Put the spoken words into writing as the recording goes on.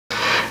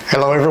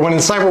Hello everyone in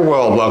Cyber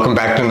World. Welcome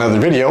back to another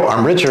video.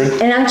 I'm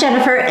Richard. And I'm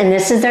Jennifer, and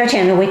this is our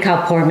channel we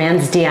call Poor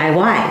Man's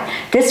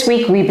DIY. This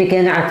week we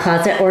begin our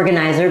closet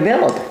organizer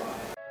build.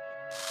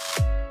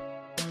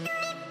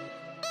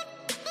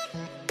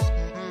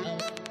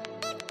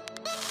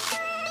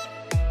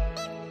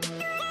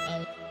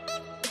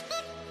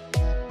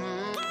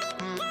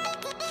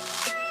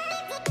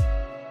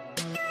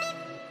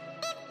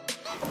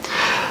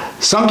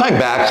 Sometime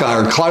back,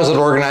 our closet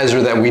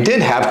organizer that we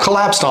did have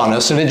collapsed on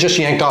us and it just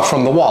yanked off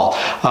from the wall.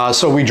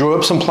 So we drew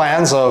up some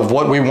plans of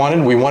what we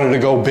wanted. We wanted to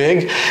go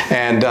big,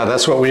 and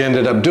that's what we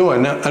ended up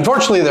doing.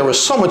 Unfortunately, there was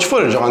so much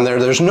footage on there,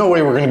 there's no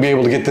way we're going to be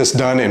able to get this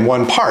done in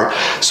one part.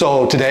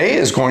 So today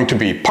is going to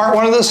be part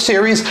one of this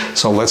series,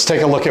 so let's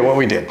take a look at what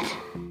we did.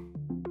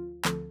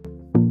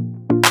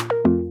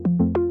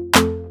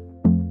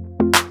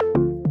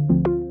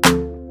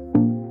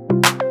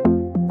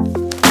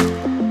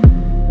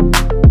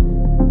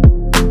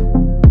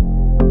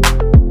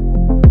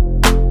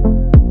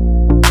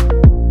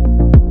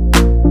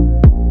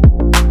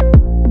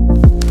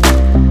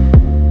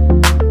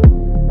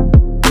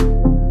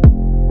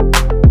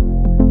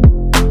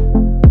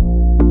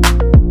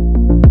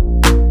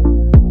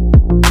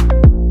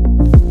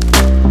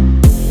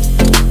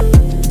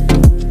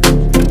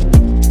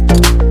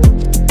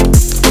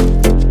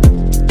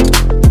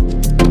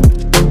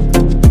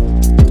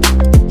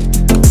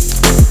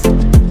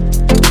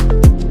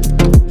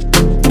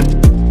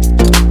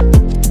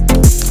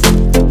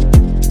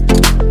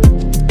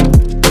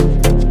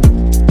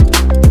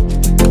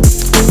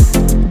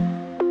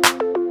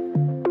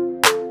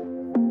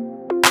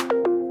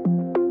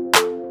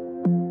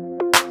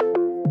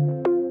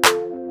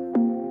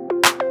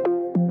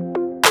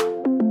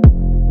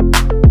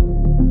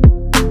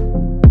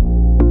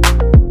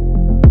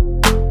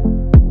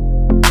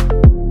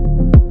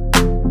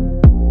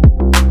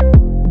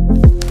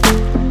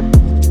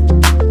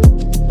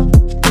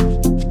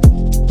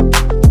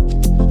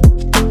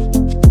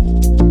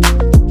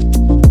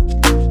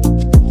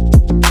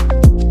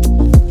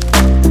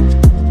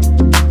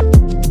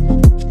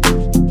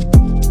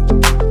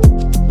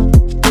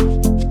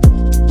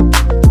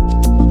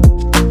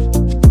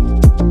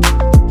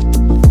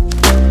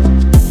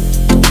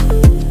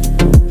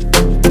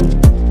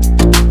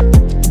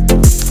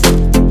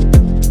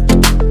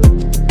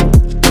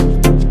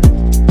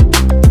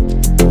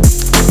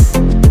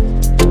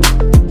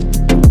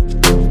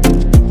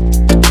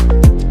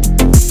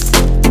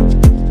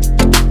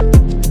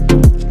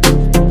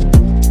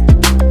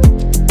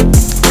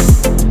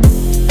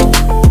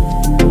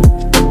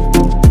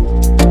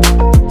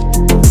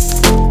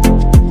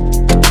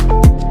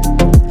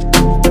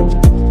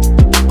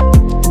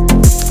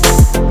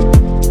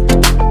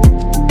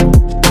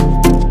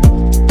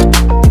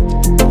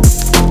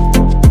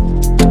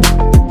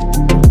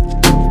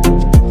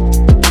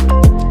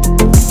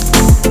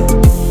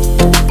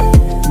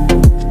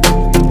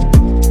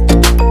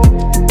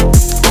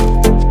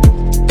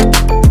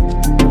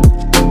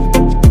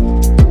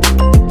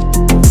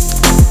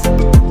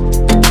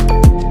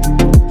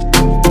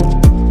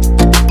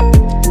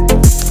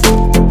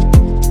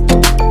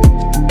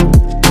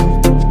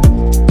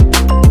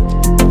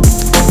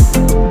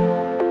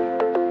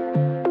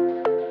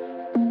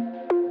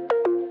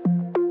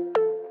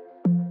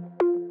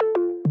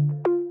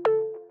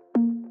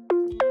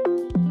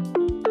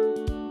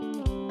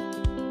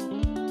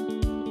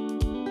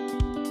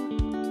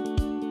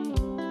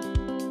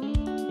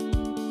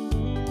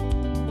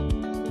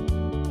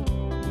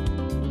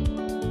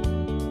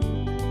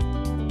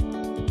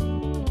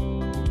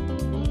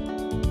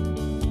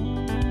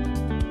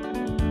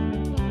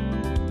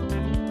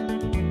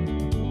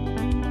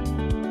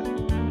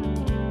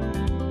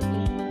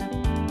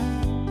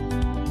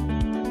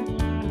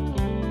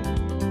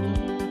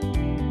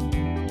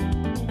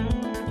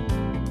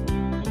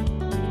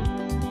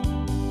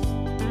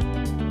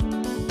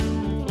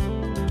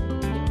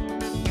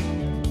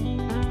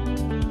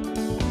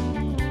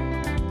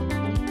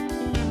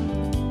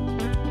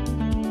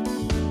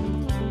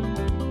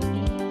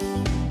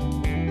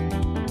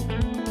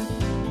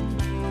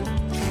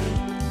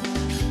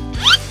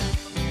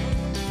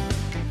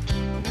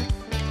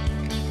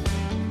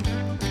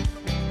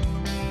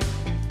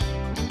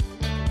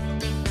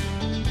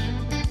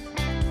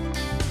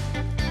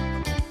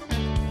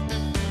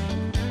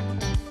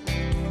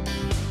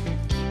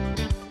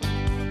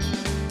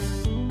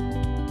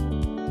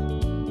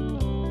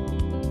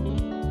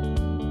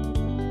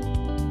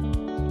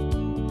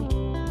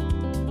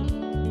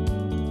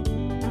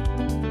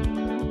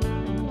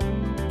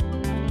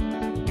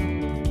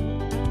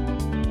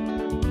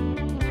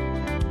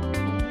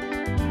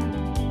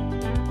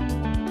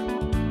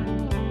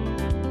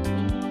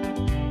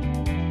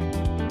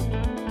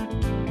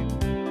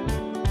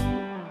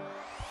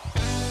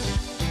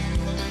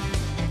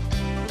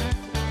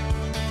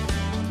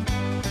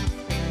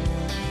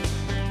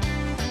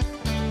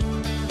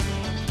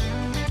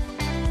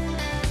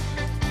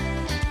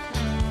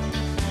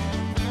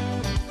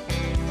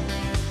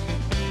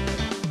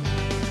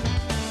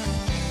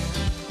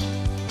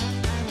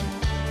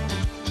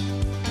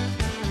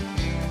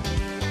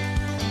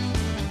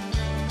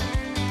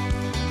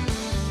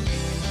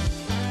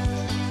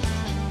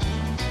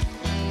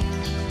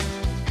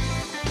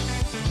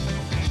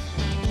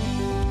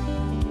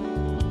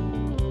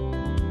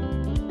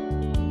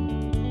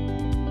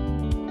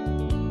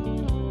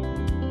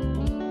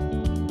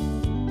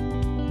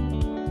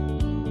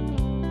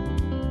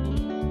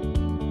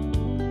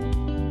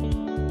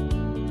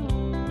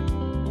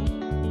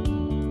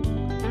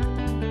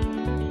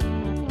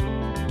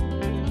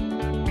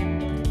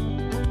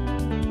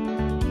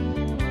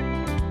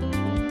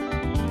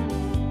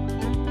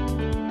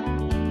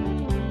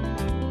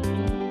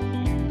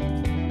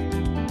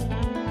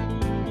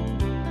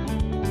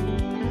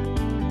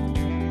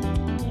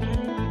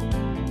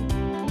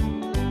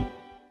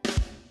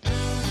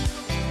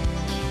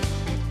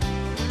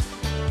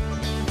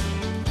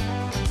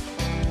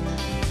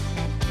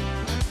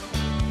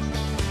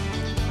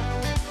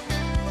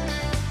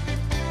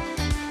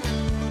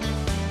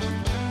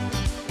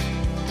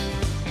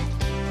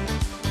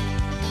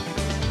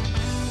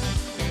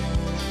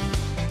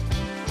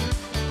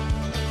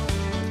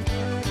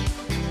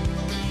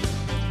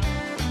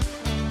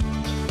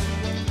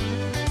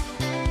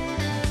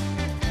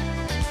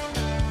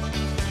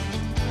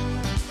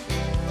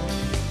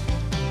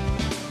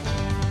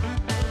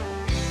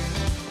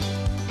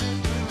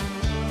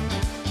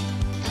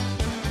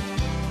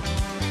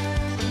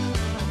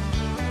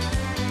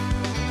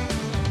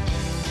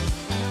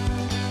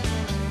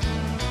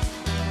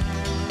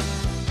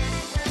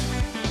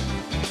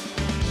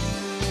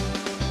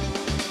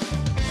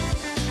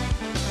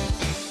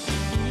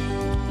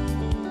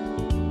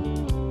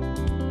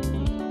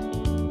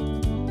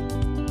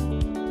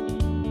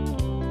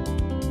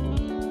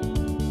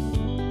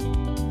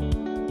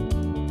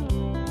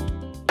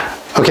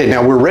 Okay,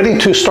 now we're ready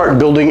to start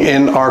building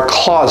in our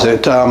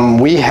closet.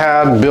 We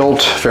had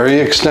built very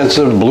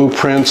extensive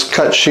blueprints,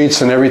 cut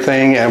sheets and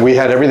everything, and we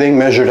had everything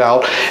measured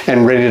out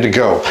and ready to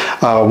go.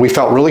 We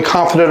felt really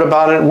confident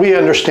about it. We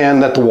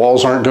understand that the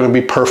walls aren't going to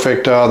be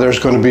perfect. There's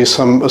going to be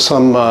some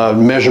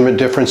measurement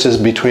differences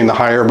between the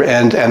higher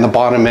end and the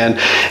bottom end,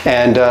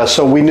 and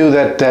so we knew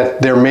that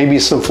there may be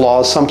some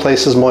flaws. Some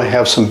places might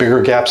have some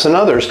bigger gaps than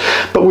others,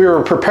 but we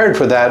were prepared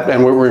for that,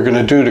 and what we were going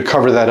to do to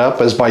cover that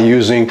up is by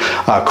using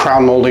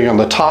crown molding on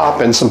the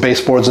top and some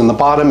baseboards in the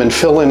bottom and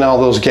fill in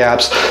all those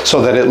gaps so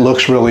that it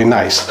looks really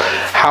nice.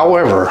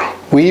 However,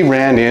 we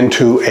ran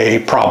into a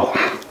problem,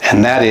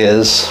 and that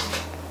is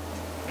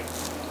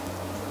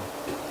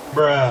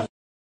bruh.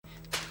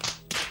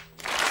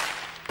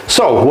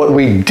 So what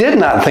we did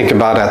not think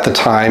about at the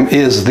time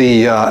is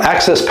the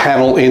access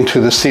panel into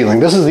the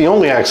ceiling. This is the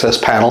only access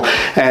panel,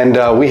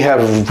 and we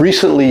have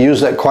recently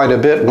used that quite a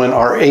bit when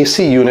our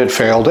AC unit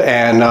failed,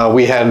 and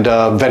we had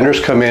vendors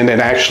come in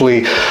and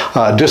actually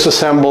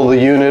disassemble the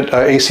unit,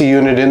 AC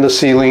unit in the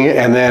ceiling,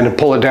 and then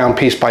pull it down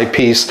piece by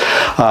piece.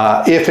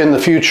 If in the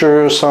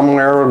future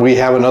somewhere we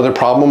have another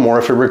problem, or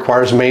if it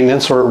requires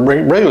maintenance or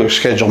regular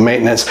scheduled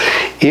maintenance,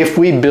 if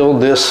we build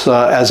this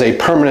as a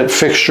permanent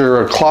fixture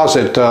or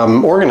closet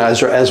organizer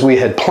as we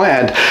had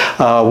planned,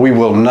 we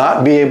will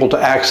not be able to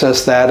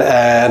access that,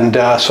 and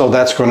so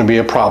that's going to be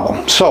a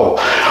problem. So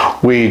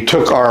we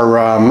took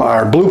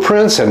our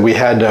blueprints and we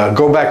had to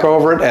go back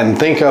over it and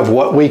think of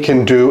what we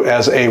can do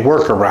as a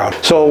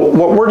workaround. So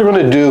what we're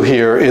going to do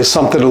here is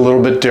something a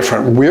little bit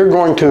different. We're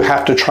going to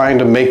have to try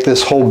to make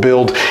this whole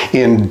build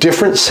in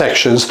different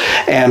sections,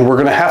 and we're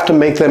going to have to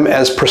make them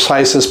as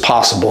precise as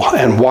possible.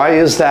 And why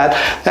is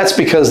that? That's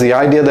because the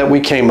idea that we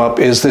came up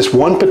is this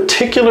one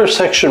particular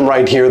section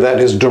right here that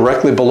is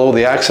directly below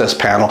the access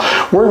panel.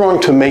 We're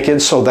going to make it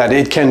so that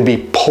it can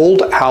be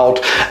pulled out,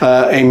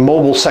 a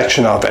mobile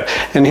section of it.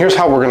 And here's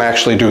how we're going to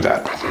actually do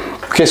that.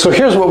 Okay, so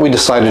here's what we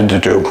decided to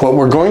do. What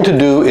we're going to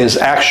do is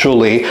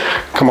actually,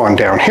 come on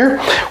down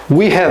here,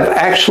 we have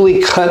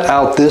actually cut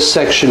out this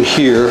section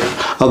here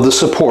of the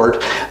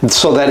support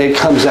so that it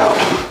comes out.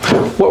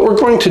 What we're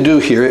going to do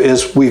here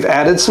is we've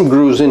added some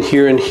grooves in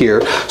here and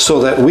here so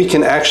that we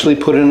can actually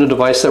put in a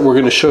device that we're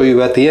going to show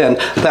you at the end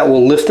that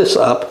will lift this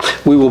up.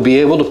 We will be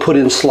able to put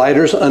in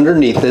sliders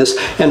underneath this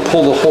and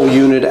pull the whole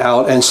unit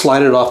out and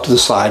slide it off to the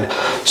side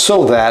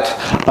so that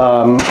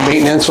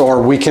maintenance,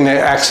 or we can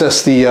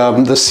access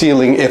the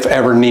ceiling if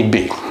ever need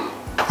be.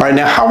 All right,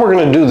 now how we're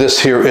going to do this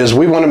here is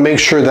we want to make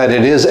sure that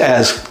it is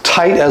as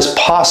tight as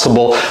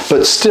possible,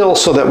 but still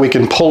so that we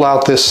can pull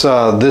out this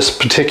this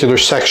particular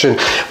section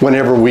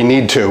whenever we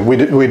need to.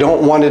 We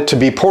don't want it to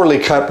be poorly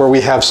cut where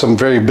we have some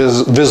very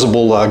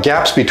visible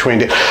gaps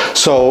between it.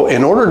 So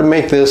in order to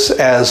make this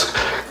as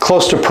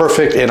close to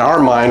perfect in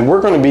our mind, we're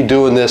going to be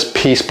doing this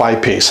piece by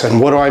piece. And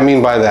what do I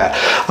mean by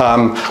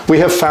that? We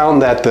have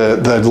found that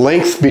the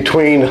length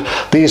between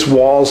these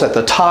walls at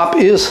the top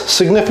is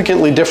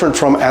significantly different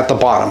from at the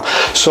bottom.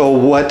 So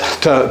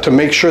to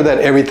make sure that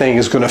everything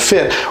is going to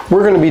fit,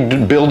 we're going to be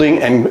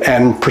building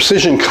and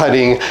precision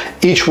cutting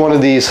each one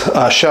of these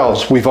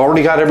shelves. We've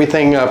already got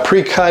everything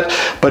pre-cut,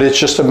 but it's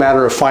just a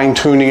matter of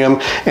fine-tuning them,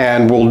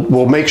 and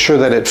we'll make sure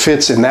that it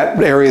fits in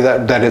that area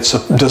that it's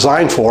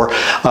designed for.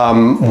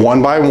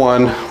 One by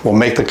one, we'll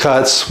make the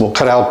cuts, we'll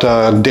cut out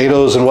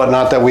dados and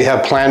whatnot that we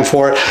have planned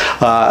for it,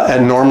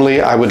 and normally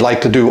I would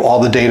like to do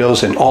all the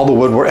dados and all the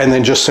woodwork and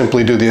then just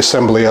simply do the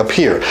assembly up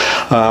here.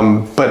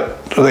 But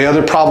the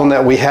other problem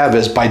that we have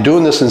is by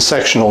doing this in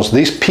sectionals,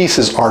 these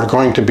pieces are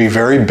going to be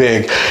very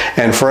big,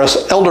 and for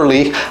us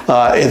elderly,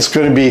 it's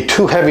going to be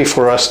too heavy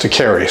for us to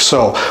carry.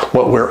 So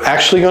what we're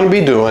actually going to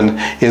be doing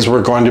is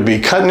we're going to be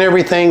cutting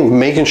everything,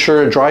 making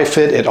sure it dry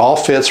fit, it all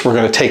fits. We're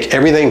going to take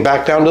everything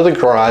back down to the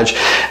garage,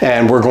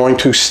 and we're going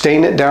to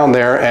stain it down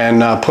there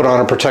and put on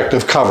a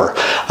protective cover.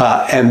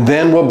 And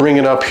then we'll bring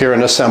it up here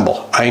and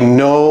assemble. I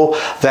know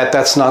that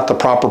that's not the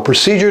proper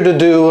procedure to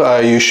do.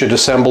 You should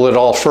assemble it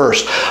all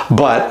first,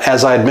 but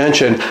as I had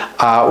mentioned,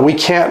 we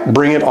can't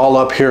bring it all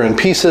up here in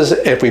pieces.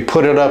 If we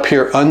put it up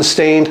here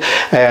unstained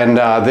and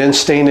then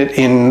stain it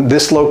in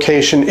this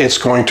location, it's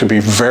going to be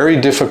very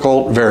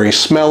difficult, very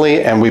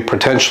smelly, and we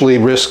potentially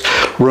risk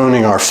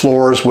ruining our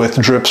floors with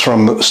drips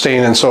from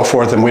stain and so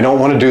forth, and we don't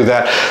want to do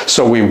that.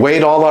 So we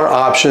weighed all our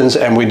options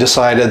and we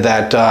decided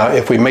that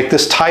if we make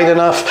this tight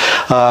enough,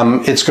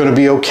 it's going to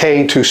be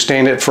okay to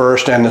stain it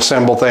first and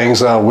assemble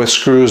things with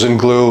screws and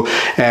glue,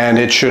 and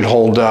it should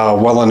hold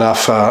well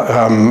enough,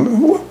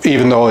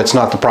 even though it's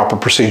not the proper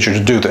procedure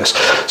to do this.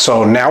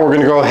 So now we're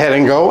going to go ahead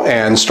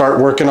and start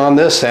working on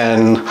this,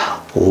 and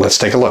let's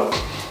take a look.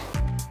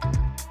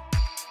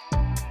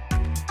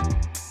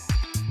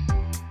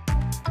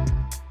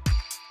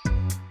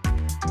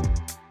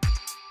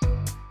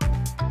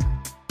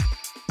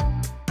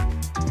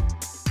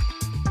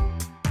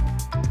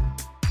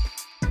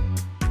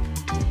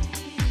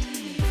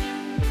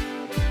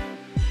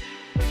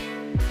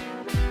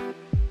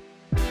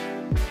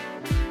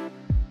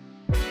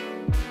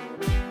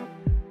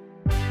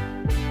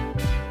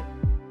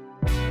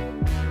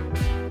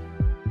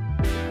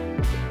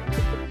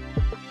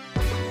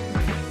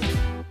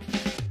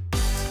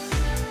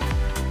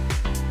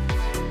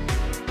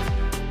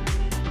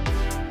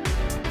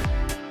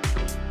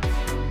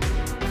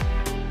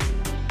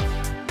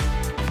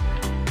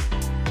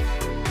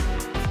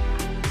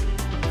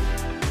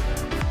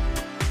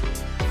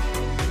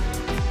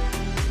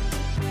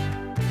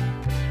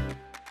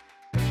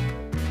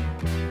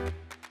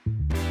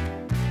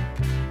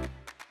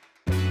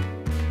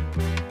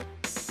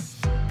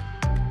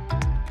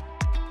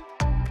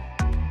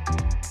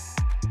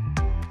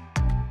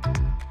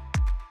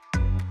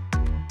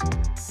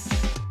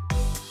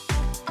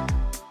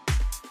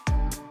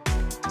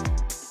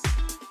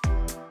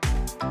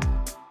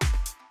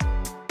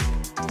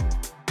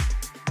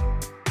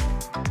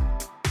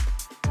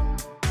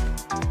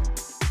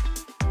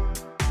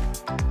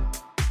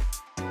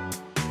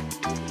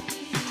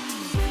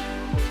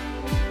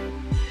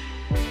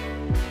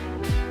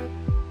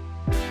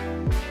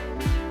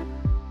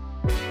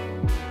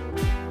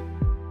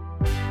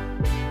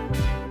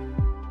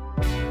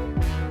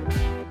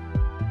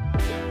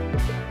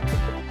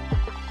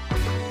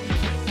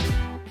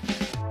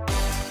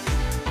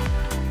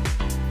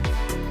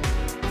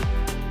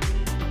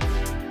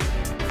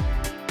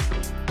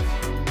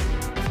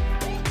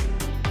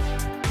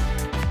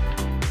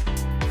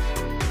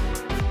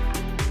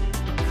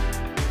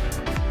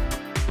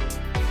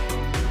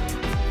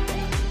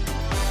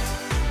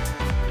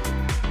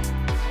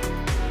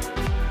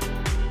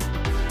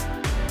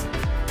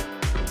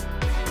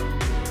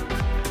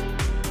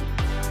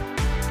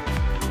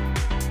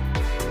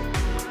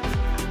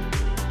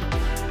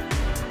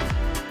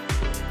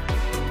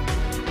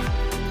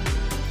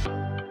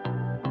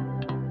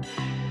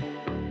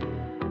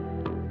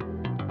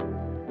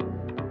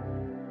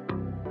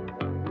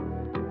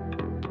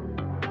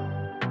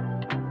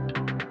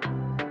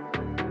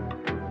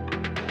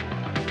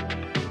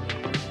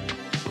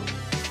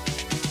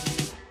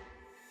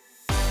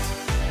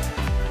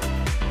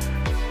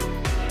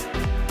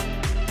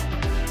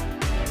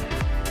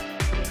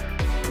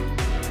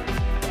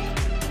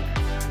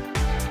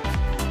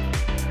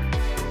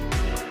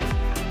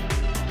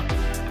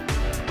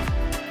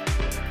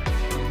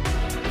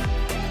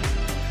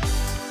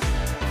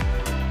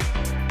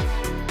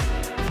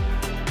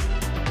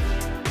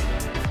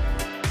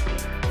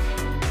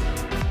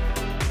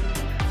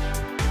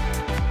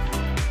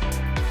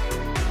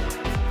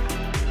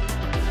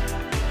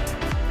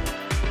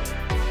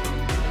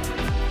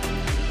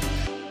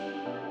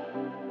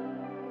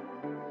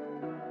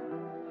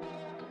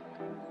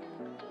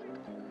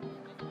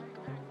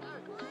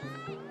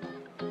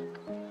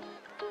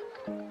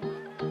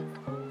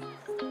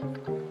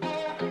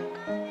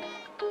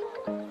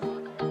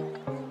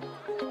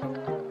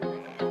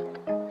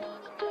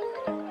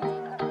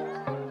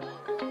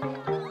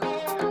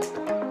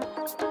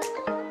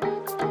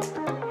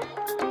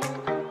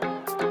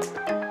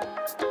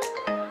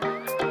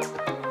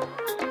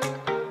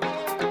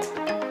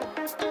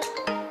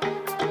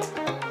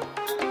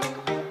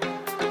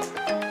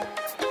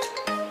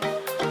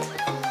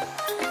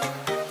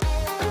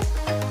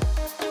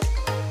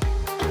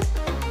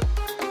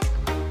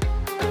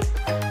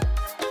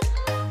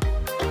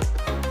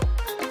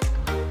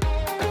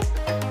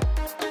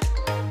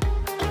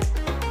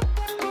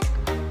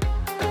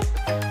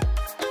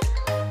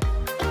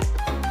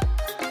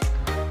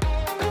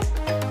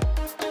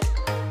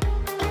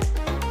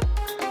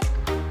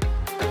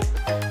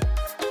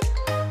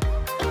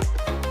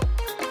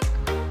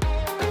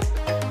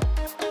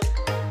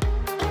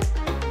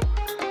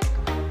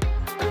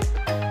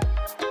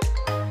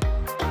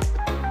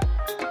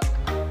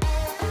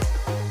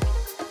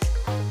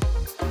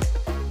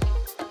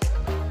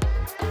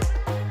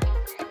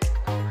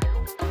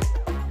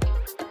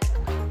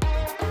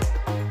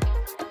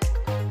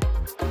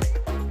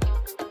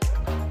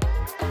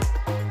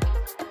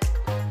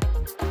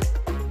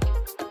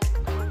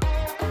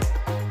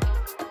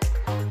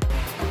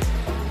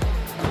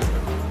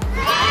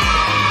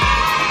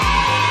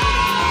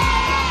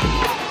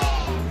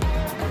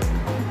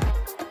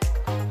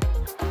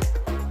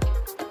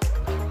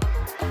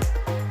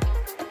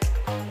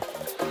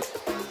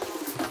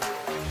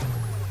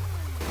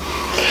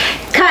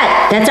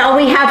 That's all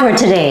we have for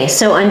today.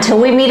 So until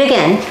we meet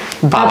again,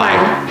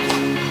 bye-bye.